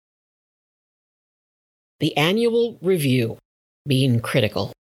The annual review, being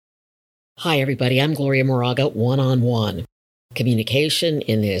critical. Hi, everybody. I'm Gloria Moraga, one-on-one. Communication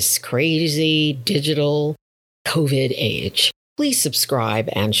in this crazy digital COVID age. Please subscribe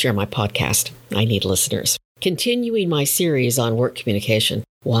and share my podcast. I need listeners. Continuing my series on work communication,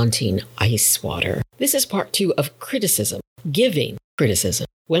 Wanting Ice Water. This is part 2 of criticism, giving criticism.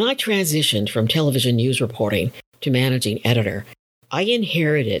 When I transitioned from television news reporting to managing editor, I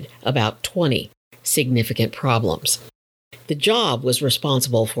inherited about 20 significant problems. The job was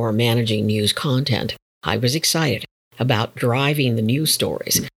responsible for managing news content. I was excited about driving the news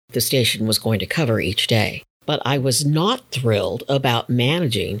stories the station was going to cover each day. But I was not thrilled about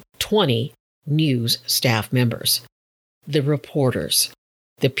managing 20 news staff members, the reporters,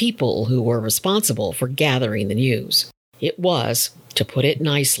 the people who were responsible for gathering the news. It was, to put it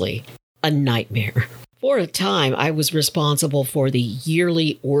nicely, a nightmare. For a time, I was responsible for the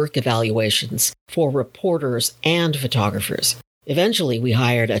yearly work evaluations for reporters and photographers. Eventually, we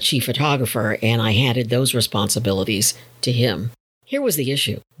hired a chief photographer, and I handed those responsibilities to him. Here was the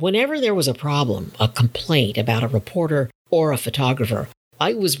issue. Whenever there was a problem, a complaint about a reporter or a photographer,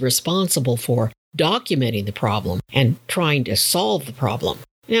 I was responsible for documenting the problem and trying to solve the problem.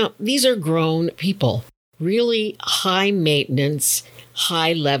 Now, these are grown people, really high-maintenance,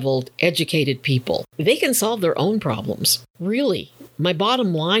 high-leveled, educated people. They can solve their own problems. Really, my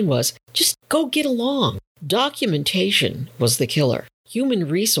bottom line was, just go get along. Documentation was the killer. Human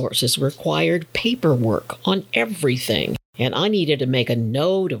resources required paperwork on everything, and I needed to make a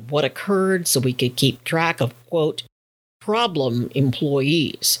note of what occurred so we could keep track of, quote, problem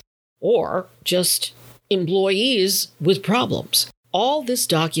employees, or just employees with problems. All this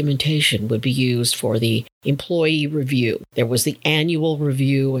documentation would be used for the employee review. There was the annual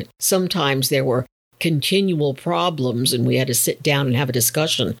review, and sometimes there were continual problems, and we had to sit down and have a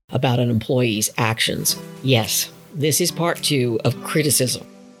discussion about an employee's actions. Yes, this is part 2 of criticism.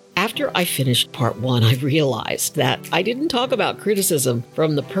 After I finished part 1, I realized that I didn't talk about criticism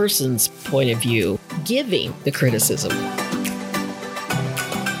from the person's point of view, giving the criticism.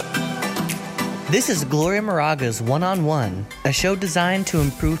 This is Gloria Moraga's One-on-One, a show designed to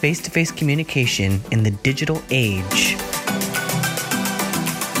improve face-to-face communication in the digital age.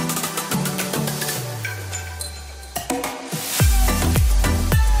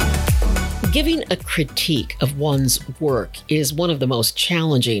 Giving a critique of one's work is one of the most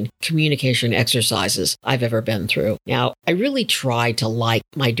challenging communication exercises I've ever been through. Now, I really tried to like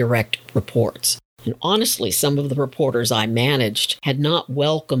my direct reports. And honestly, some of the reporters I managed had not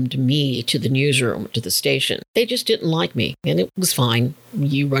welcomed me to the newsroom, to the station. They just didn't like me, and it was fine.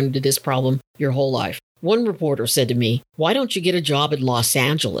 You run into this problem your whole life. One reporter said to me, "Why don't you get a job in Los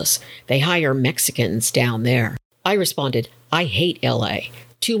Angeles? They hire Mexicans down there." I responded, "I hate LA.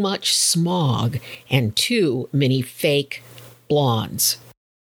 Too much smog and too many fake blondes."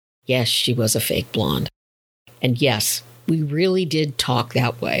 Yes, she was a fake blonde. And yes, we really did talk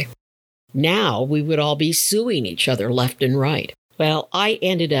that way. Now we would all be suing each other left and right. Well, I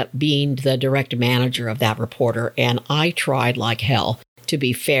ended up being the direct manager of that reporter, and I tried like hell to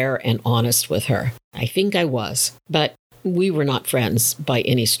be fair and honest with her. I think I was, but we were not friends by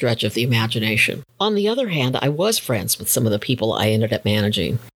any stretch of the imagination. On the other hand, I was friends with some of the people I ended up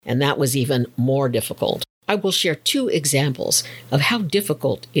managing, and that was even more difficult. I will share 2 examples of how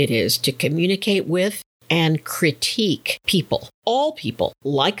difficult it is to communicate with and critique people. All people,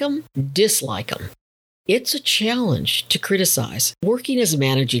 like them, dislike them. It's a challenge to criticize. Working as a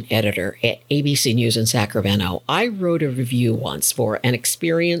managing editor at ABC News in Sacramento, I wrote a review once for an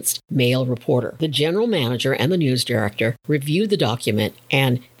experienced male reporter. The general manager and the news director reviewed the document,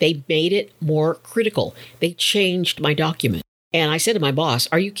 and they made it more critical. They changed my document. And I said to my boss,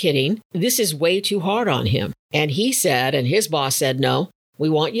 "Are you kidding? This is way too hard on him." And he said, and his boss said, "No, we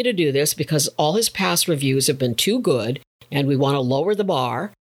want you to do this because all his past reviews have been too good, and we want to lower the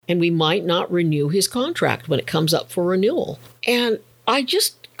bar, and we might not renew his contract when it comes up for renewal." And I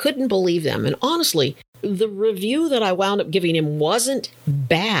just couldn't believe them. And honestly, the review that I wound up giving him wasn't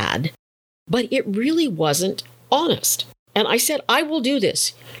bad, but it really wasn't honest. And I said, "I will do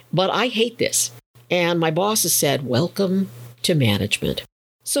this, but I hate this." And my bosses said, "Welcome to management."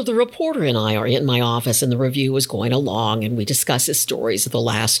 So the reporter and I are in my office, and the review is going along, and we discuss his stories of the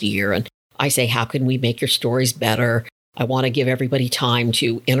last year. And I say, "How can we make your stories better? I want to give everybody time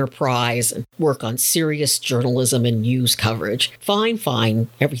to enterprise and work on serious journalism and news coverage." Fine.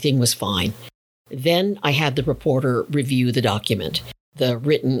 Everything was fine. Then I had the reporter review the document. The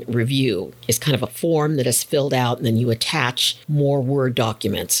written review is kind of a form that is filled out, and then you attach more Word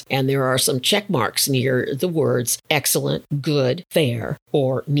documents. And there are some check marks near the words excellent, good, fair,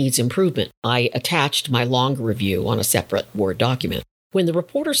 or needs improvement. I attached my longer review on a separate Word document. When the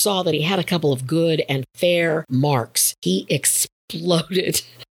reporter saw that he had a couple of good and fair marks, he exploded.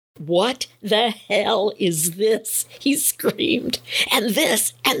 "What the hell is this?" he screamed. "And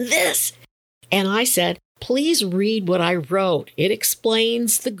this, and this." And I said, "Please read what I wrote. It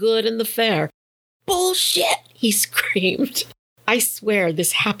explains the good and the fair." "Bullshit," he screamed. I swear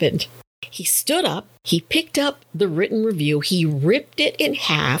this happened. He stood up, he picked up the written review, he ripped it in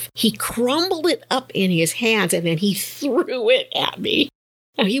half, he crumbled it up in his hands, and then he threw it at me.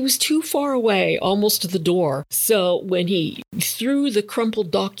 Now, he was too far away, almost to the door, so when he threw the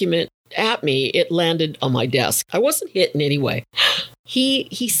crumpled document at me, it landed on my desk. I wasn't hit in any way. He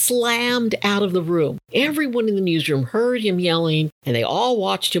slammed out of the room. Everyone in the newsroom heard him yelling, and they all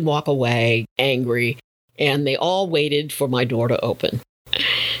watched him walk away, angry, and they all waited for my door to open.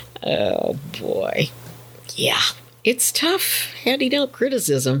 Oh, boy. Yeah, it's tough handing out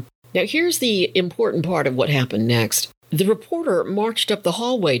criticism. Now, here's the important part of what happened next. The reporter marched up the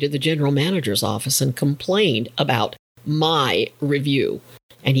hallway to the general manager's office and complained about my review.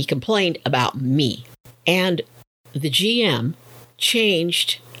 And he complained about me. And the GM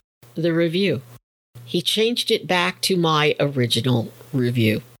changed the review. He changed it back to my original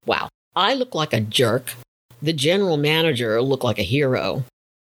review. Wow. I look like a jerk. The general manager looked like a hero.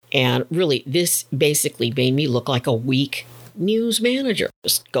 And really, this basically made me look like a weak news manager.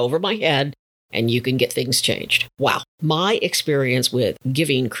 Just go over my head and you can get things changed. Wow. My experience with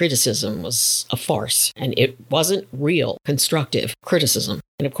giving criticism was a farce, and it wasn't real, constructive criticism.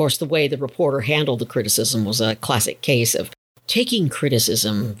 And of course, the way the reporter handled the criticism was a classic case of taking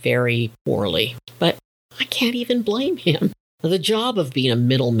criticism very poorly. But I can't even blame him. The job of being a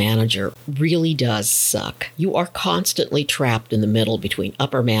middle manager really does suck. You are constantly trapped in the middle between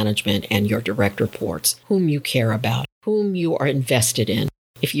upper management and your direct reports, whom you care about, whom you are invested in.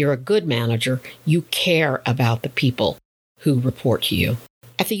 If you're a good manager, you care about the people who report to you.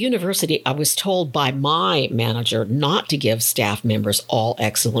 At the university, I was told by my manager not to give staff members all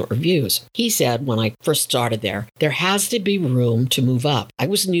excellent reviews. He said when I first started there has to be room to move up. I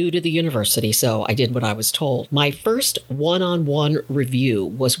was new to the university, so I did what I was told. My first one-on-one review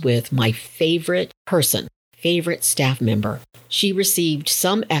was with my favorite staff member. She received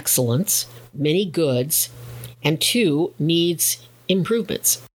some excellence, many goods, and 2 needs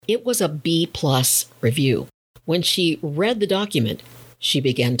improvements. It was a B+ review. When she read the document, she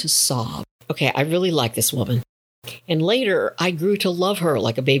began to sob. Okay, I really like this woman. And later, I grew to love her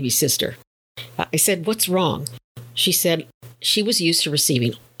like a baby sister. I said, "What's wrong?" She said she was used to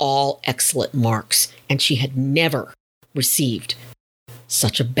receiving all excellent marks, and she had never received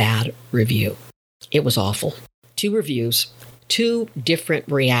such a bad review. It was awful. 2 reviews, 2 different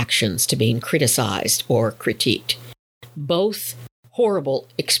reactions to being criticized or critiqued. Both horrible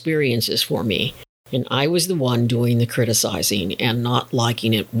experiences for me. And I was the one doing the criticizing and not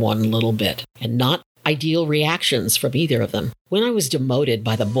liking it one little bit. And not ideal reactions from either of them. When I was demoted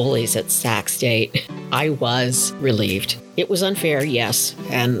by the bullies at Sac State, I was relieved. It was unfair, yes,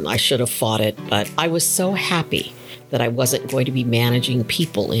 and I should have fought it, but I was so happy that I wasn't going to be managing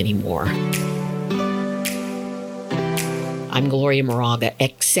people anymore. I'm Gloria Moraga,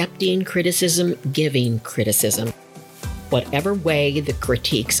 accepting criticism, giving criticism. Whatever way the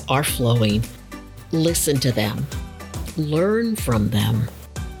critiques are flowing, listen to them, learn from them,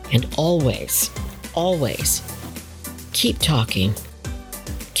 and always, always keep talking,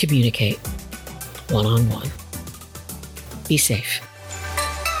 communicate one-on-one. Be safe.